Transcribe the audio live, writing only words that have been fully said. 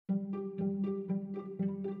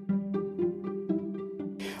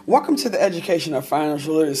Welcome to the education of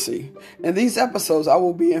financial literacy. In these episodes, I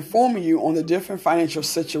will be informing you on the different financial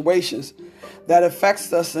situations that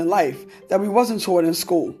affects us in life that we wasn't taught in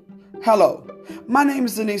school. Hello, my name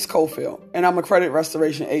is Denise Cofield, and I'm a credit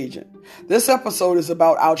restoration agent. This episode is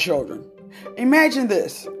about our children. Imagine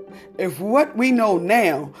this. If what we know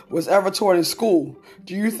now was ever taught in school,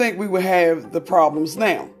 do you think we would have the problems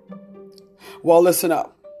now? Well, listen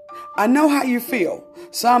up. I know how you feel,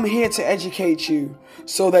 so I'm here to educate you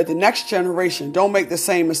so that the next generation don't make the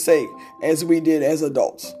same mistake as we did as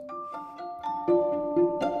adults.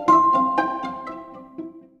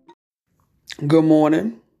 Good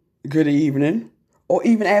morning, good evening, or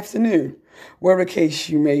even afternoon, wherever the case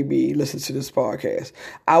you may be listening to this podcast.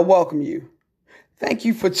 I welcome you. Thank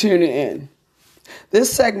you for tuning in.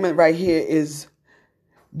 This segment right here is,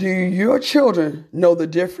 do your children know the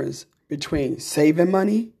difference between saving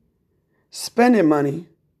money, spending money,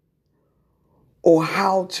 or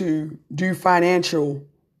how to do financial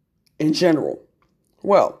in general?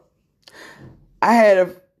 Well, I had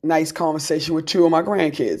a nice conversation with two of my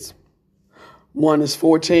grandkids. One is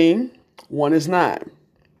 14, one is 9.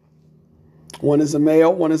 One is a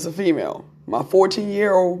male, one is a female. My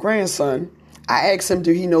 14-year-old grandson, I asked him,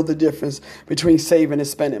 do he know the difference between saving and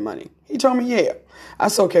spending money? He told me, yeah. I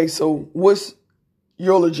said, okay, so what's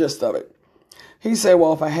your gist of it? He said,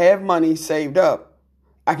 well, if I have money saved up,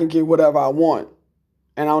 I can get whatever I want.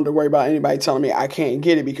 And I don't have to worry about anybody telling me I can't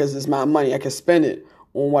get it because it's my money. I can spend it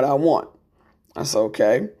on what I want. I said,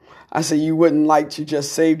 okay. I said, you wouldn't like to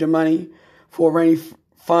just save the money for a rainy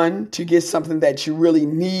fund to get something that you really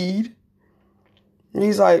need? And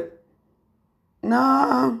he's like,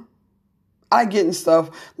 nah. I getting stuff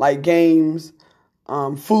like games,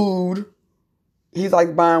 food. He's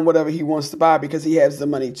like buying whatever he wants to buy because he has the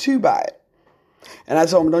money to buy it. And I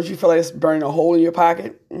told him, don't you feel like it's burning a hole in your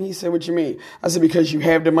pocket? And he said, what you mean? I said, because you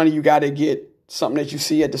have the money, you got to get something that you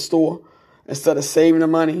see at the store instead of saving the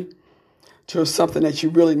money to something that you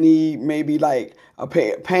really need, maybe like a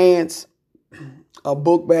pair of pants, a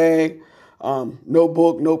book bag, no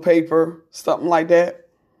book, no paper, something like that.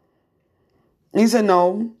 And he said,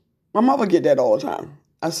 no, my mother get that all the time.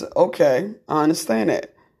 I said, okay, I understand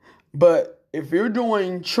that. But if you're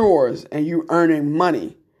doing chores and you earning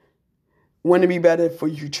money, wouldn't it be better for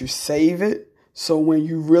you to save it so when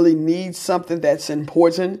you really need something that's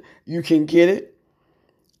important, you can get it?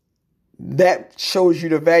 That shows you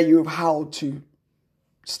the value of how to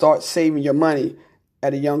start saving your money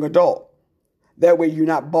at a young adult. That way you're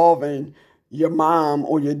not bothering your mom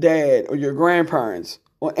or your dad or your grandparents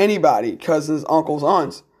or anybody, cousins, uncles,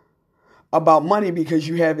 aunts, about money because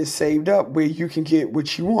you have it saved up where you can get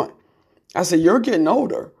what you want. I said, you're getting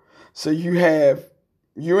older. So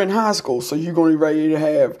you're in high school. So you're going to be ready to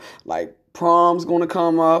have like prom's going to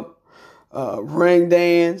come up, ring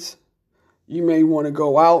dance. You may want to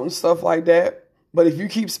go out and stuff like that. But if you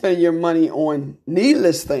keep spending your money on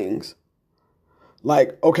needless things,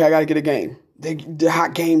 like, okay, I got to get a game. The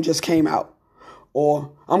hot game just came out.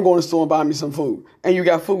 Or I'm going to the store and buy me some food. And you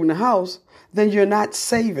got food in the house, then you're not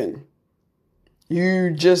saving.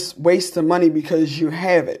 You just waste the money because you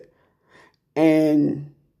have it.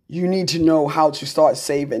 And you need to know how to start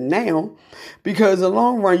saving now because in the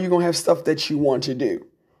long run, you're going to have stuff that you want to do.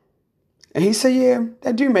 And he said, yeah,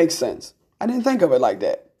 that do make sense. I didn't think of it like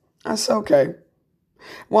that. I said, okay.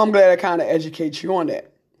 Well, I'm glad I kind of educate you on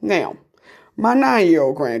that. Now, my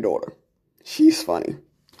 9-year-old granddaughter, she's funny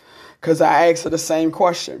because I asked her the same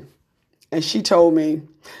question. And she told me,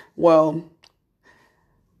 well,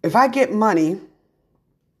 if I get money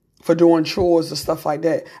for doing chores and stuff like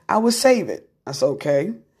that, I would save it. I said,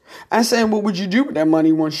 okay. I said, what would you do with that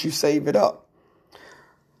money once you save it up?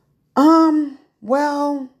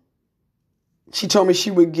 Well, she told me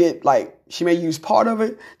she would get she may use part of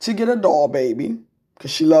it to get a doll baby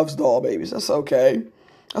because she loves doll babies. I said, okay.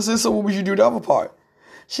 I said, so what would you do the other part?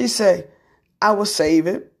 She said, I would save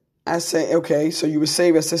it. I said, okay, so you would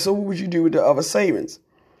save it. I said, so what would you do with the other savings?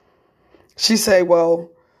 She said,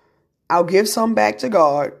 well, I'll give some back to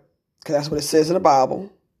God because that's what it says in the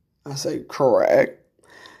Bible. I said, correct.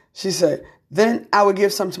 She said, then I would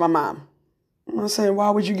give some to my mom. I said, why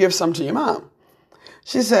would you give some to your mom?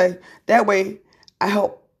 She said, that way I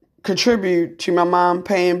help contribute to my mom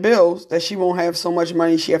paying bills that she won't have so much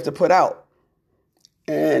money she have to put out.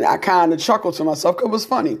 And I kind of chuckled to myself because it was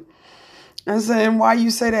funny. I said, why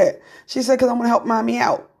you say that? She said, because I want to help mommy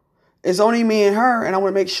out. It's only me and her, and I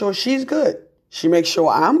want to make sure she's good. She makes sure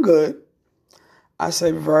I'm good. I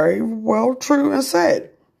said, very well true and said.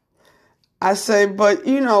 I say, but,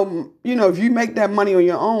 you know, if you make that money on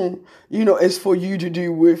your own, it's for you to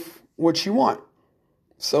do with what you want.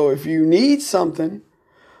 So if you need something,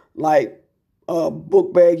 like a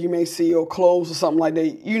book bag you may see or clothes or something like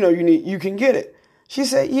that, you can get it. She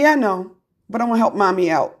said, yeah, I know, but I'm going to help mommy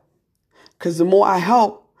out. Because the more I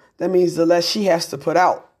help, that means the less she has to put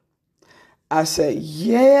out. I said,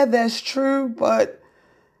 yeah, that's true, but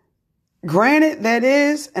granted, that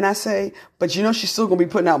is. And I say, but she's still going to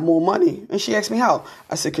be putting out more money. And she asked me how.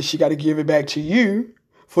 I said, because she got to give it back to you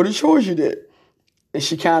for the chores you did. And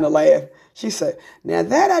she kind of laughed. She said, now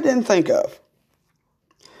that I didn't think of.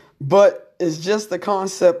 But it's just the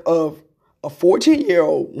concept of a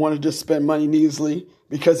 14-year-old wanted to spend money needlessly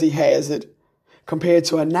because he has it, compared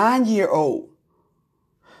to a 9-year-old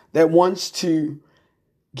that wants to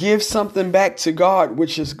give something back to God,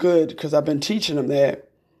 which is good because I've been teaching them that,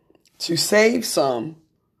 to save some,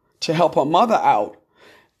 to help her mother out,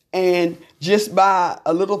 and just buy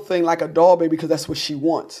a little thing like a doll baby because that's what she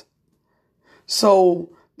wants. So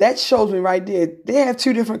that shows me right there, they have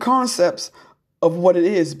two different concepts of what it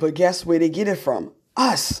is, but guess where they get it from?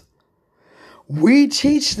 Us. We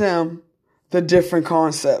teach them the different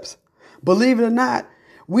concepts. Believe it or not,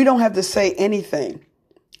 we don't have to say anything.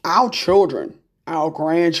 Our children, our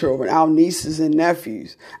grandchildren, our nieces and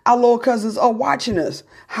nephews, our little cousins are watching us,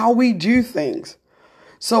 how we do things.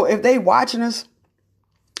 So if they watching us,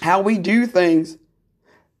 how we do things,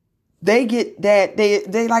 they get that,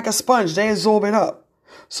 they like a sponge, they absorb it up.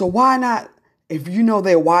 So why not, if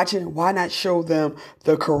they're watching, why not show them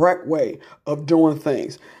the correct way of doing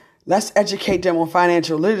things? Let's educate them on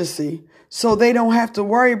financial literacy so they don't have to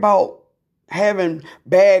worry about having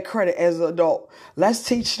bad credit as an adult. Let's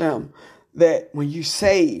teach them that when you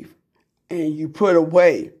save and you put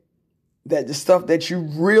away, that the stuff that you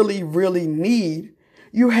really, really need,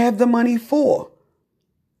 you have the money for.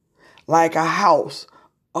 Like a house,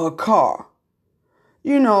 a car.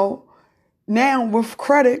 Now with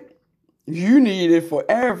credit, you need it for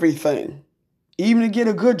everything. Even to get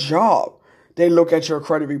a good job, they look at your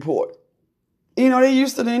credit report. They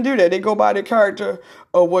used to didn't do that. They go by the character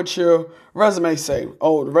of what your resume say.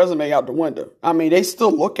 Oh, the resume out the window. They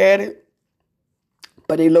still look at it,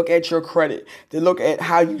 but they look at your credit. They look at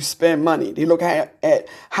how you spend money. They look at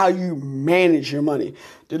how you manage your money.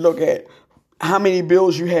 They look at how many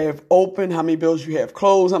bills you have open, how many bills you have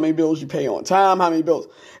closed, how many bills you pay on time, how many bills.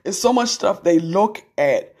 It's so much stuff they look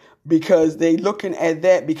at because they looking at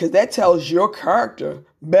that because that tells your character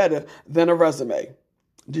better than a resume.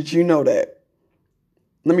 Did you know that?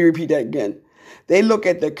 Let me repeat that again. They look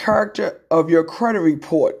at the character of your credit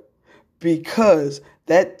report because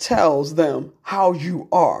that tells them how you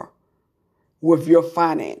are with your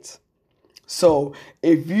finance. So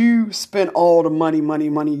if you spend all the money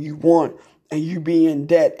you want and you be in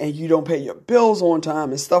debt and you don't pay your bills on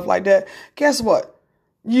time and stuff like that, guess what?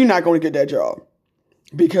 You're not going to get that job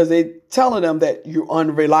because they telling them that you're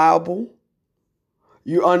unreliable,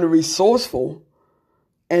 you're unresourceful,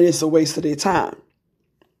 and it's a waste of their time.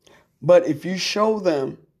 But if you show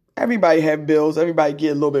them, everybody have bills, everybody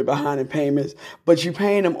get a little bit behind in payments, but you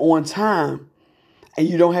paying them on time and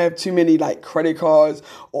you don't have too many like credit cards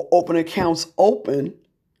or open accounts open,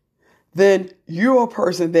 then you're a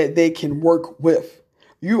person that they can work with.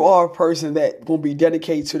 You are a person that going to be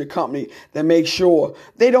dedicated to the company that makes sure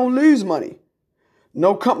they don't lose money.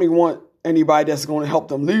 No company want anybody that's going to help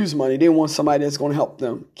them lose money. They want somebody that's going to help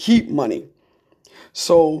them keep money.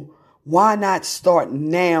 So why not start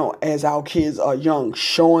now as our kids are young,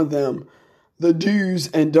 showing them the do's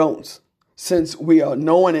and don'ts? Since we are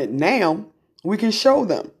knowing it now, we can show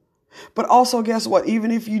them. But also, guess what?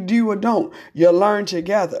 Even if you do or don't, you learn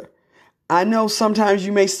together. I know sometimes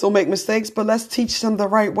you may still make mistakes, but let's teach them the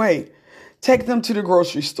right way. Take them to the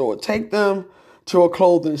grocery store. Take them to a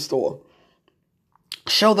clothing store.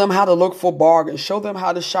 Show them how to look for bargains. Show them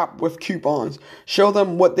how to shop with coupons. Show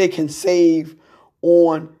them what they can save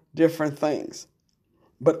on different things.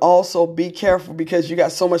 But also be careful because you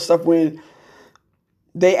got so much stuff when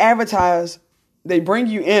they advertise, they bring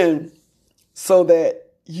you in so that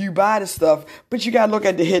you buy the stuff, but you got to look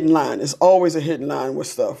at the hidden line. There's always a hidden line with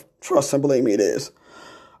stuff. Trust and believe me, it is.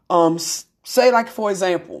 Say like, for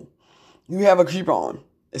example, you have a coupon.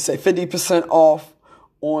 It say 50% off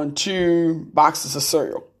on 2 boxes of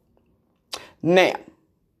cereal. Now,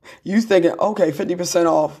 you thinking, okay, 50%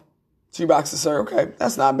 off 2 boxes of cereal. Okay,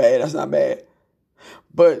 that's not bad. That's not bad.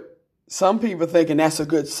 But some people thinking that's a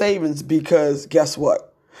good savings because guess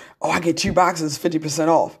what? Oh, I get 2 boxes, 50%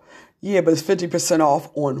 off. Yeah, but it's 50% off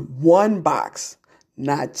on 1 box,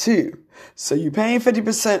 not 2. So you're paying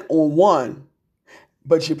 50% on 1,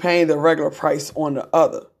 but you're paying the regular price on the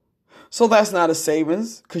other. So that's not a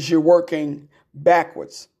savings because you're working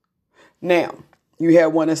backwards. Now, you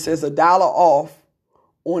have one that says $1 off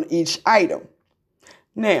on each item.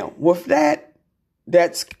 Now, with that,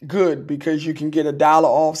 that's good because you can get $1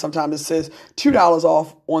 off. Sometimes it says $2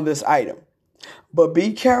 off on this item. But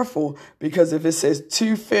be careful because if it says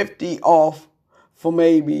 $2.50 off for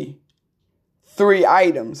maybe 3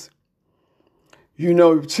 items,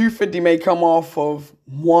 $2.50 may come off of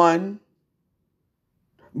one,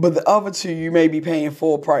 but the other 2 you may be paying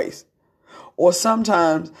full price. Or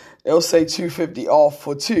sometimes they'll say $2.50 off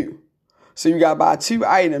for 2. So you got to buy 2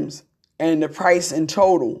 items and the price in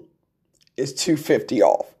total is $2.50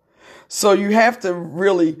 off. So you have to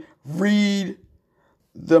really read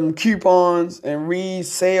them coupons and read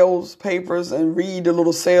sales papers and read the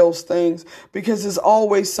little sales things, because there's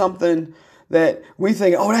always something that we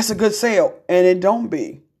think, oh, that's a good sale. And it don't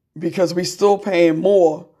be, because we still paying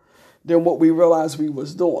more than what we realized we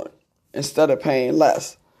was doing instead of paying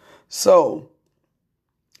less. So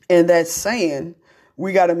in that saying,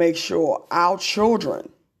 we got to make sure our children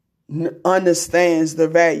understands the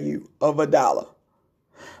value of $1.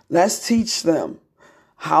 Let's teach them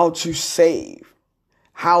how to save,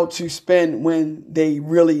 how to spend when they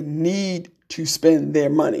really need to spend their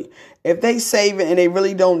money. If they save it and they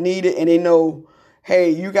really don't need it and they know, hey,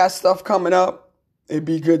 you got stuff coming up, it'd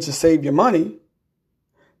be good to save your money,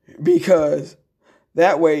 because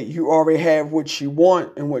that way you already have what you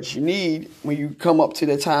want and what you need when you come up to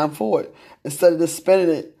the time for it, instead of just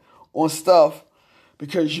spending it on stuff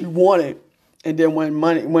because you want it, and then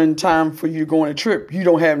when time for you to go on a trip, you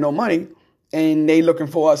don't have no money, and they looking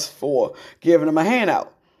for us for giving them a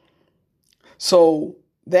handout. So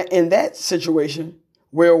that in that situation,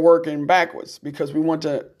 we're working backwards because we want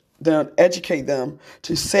to then educate them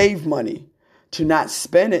to save money, to not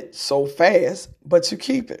spend it so fast, but to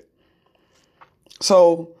keep it.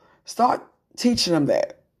 So start teaching them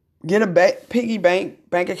that. Get a piggy bank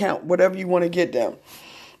account, whatever you want to get them,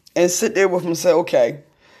 and sit there with them and say, okay,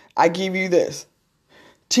 I give you this.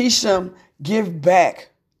 Teach them, give back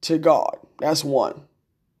to God. That's 1.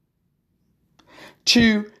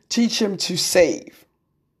 2, teach them to save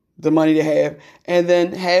the money they have, and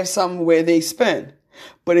then have something where they spend.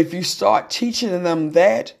 But if you start teaching them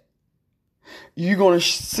that, you're going to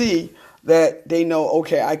see that they know,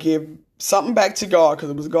 okay, I give something back to God because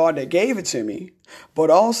it was God that gave it to me, but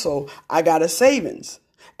also I got a savings,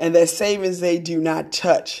 and that savings they do not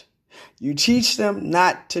touch. You teach them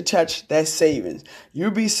not to touch that savings.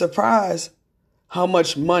 You'll be surprised how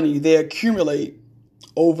much money they accumulate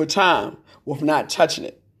over time with not touching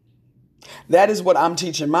it. That is what I'm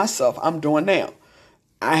teaching myself. I'm doing now.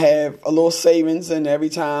 I have a little savings, and every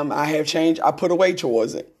time I have change, I put away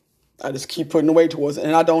towards it. I just keep putting away towards it,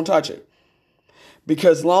 and I don't touch it.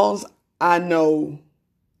 Because as long as I know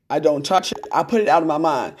I don't touch it, I put it out of my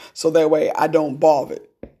mind, so that way I don't bother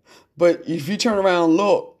it. But if you turn around and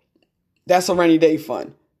look, that's a rainy day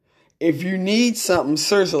fund. If you need something,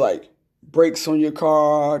 seriously, like brakes on your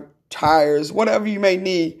car, tires, whatever you may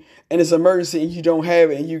need, and it's an emergency and you don't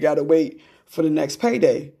have it and you got to wait for the next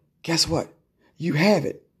payday, guess what? You have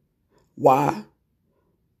it. Why?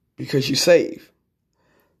 Because you save.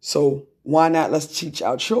 So why not let's teach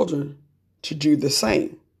our children to do the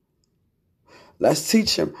same? Let's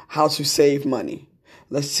teach them how to save money.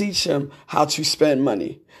 Let's teach them how to spend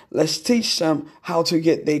money. Let's teach them how to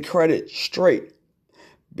get their credit straight,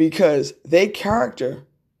 because their character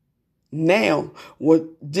now will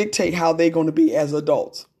dictate how they're going to be as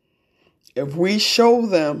adults. If we show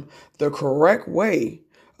them the correct way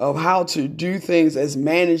of how to do things as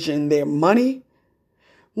managing their money,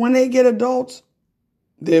 when they get adults,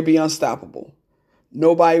 they'll be unstoppable.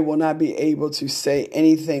 Nobody will not be able to say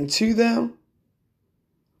anything to them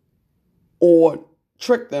or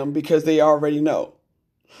trick them because they already know.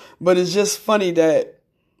 But it's just funny that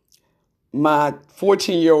my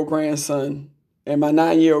 14-year-old grandson and my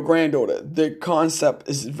 9-year-old granddaughter, the concept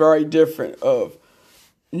is very different of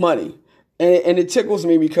money. And it tickles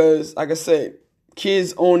me because, like I said,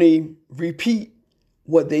 kids only repeat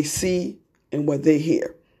what they see and what they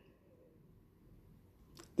hear.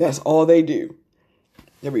 That's all they do.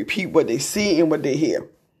 They repeat what they see and what they hear.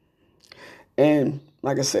 And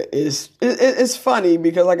like I said, it's funny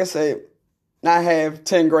because, like I said, I have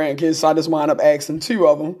 10 grandkids, so I just wind up asking 2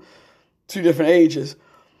 of them, 2 different ages,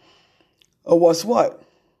 of what's what.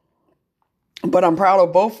 But I'm proud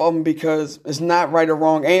of both of them because it's not right or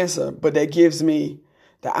wrong answer, but that gives me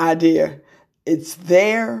the idea it's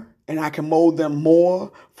there and I can mold them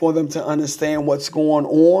more for them to understand what's going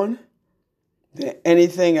on than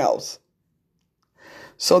anything else.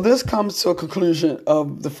 So this comes to a conclusion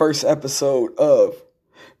of the first episode of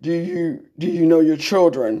Do you know your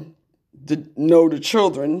children? Know the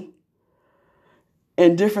children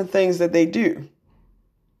and different things that they do.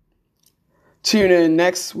 Tune in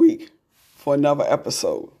next week for another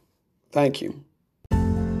episode. Thank you.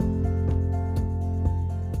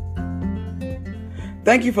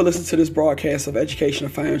 Thank you for listening to this broadcast of Education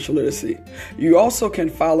and Financial Literacy. You also can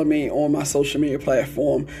follow me on my social media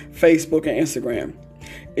platform, Facebook and Instagram.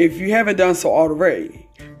 If you haven't done so already,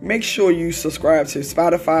 make sure you subscribe to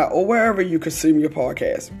Spotify or wherever you consume your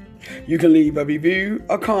podcast. You can leave a review,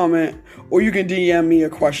 a comment, or you can DM me a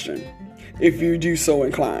question if you do so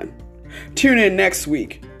inclined. Tune in next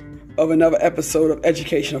week of another episode of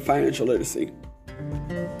Education and Financial Literacy.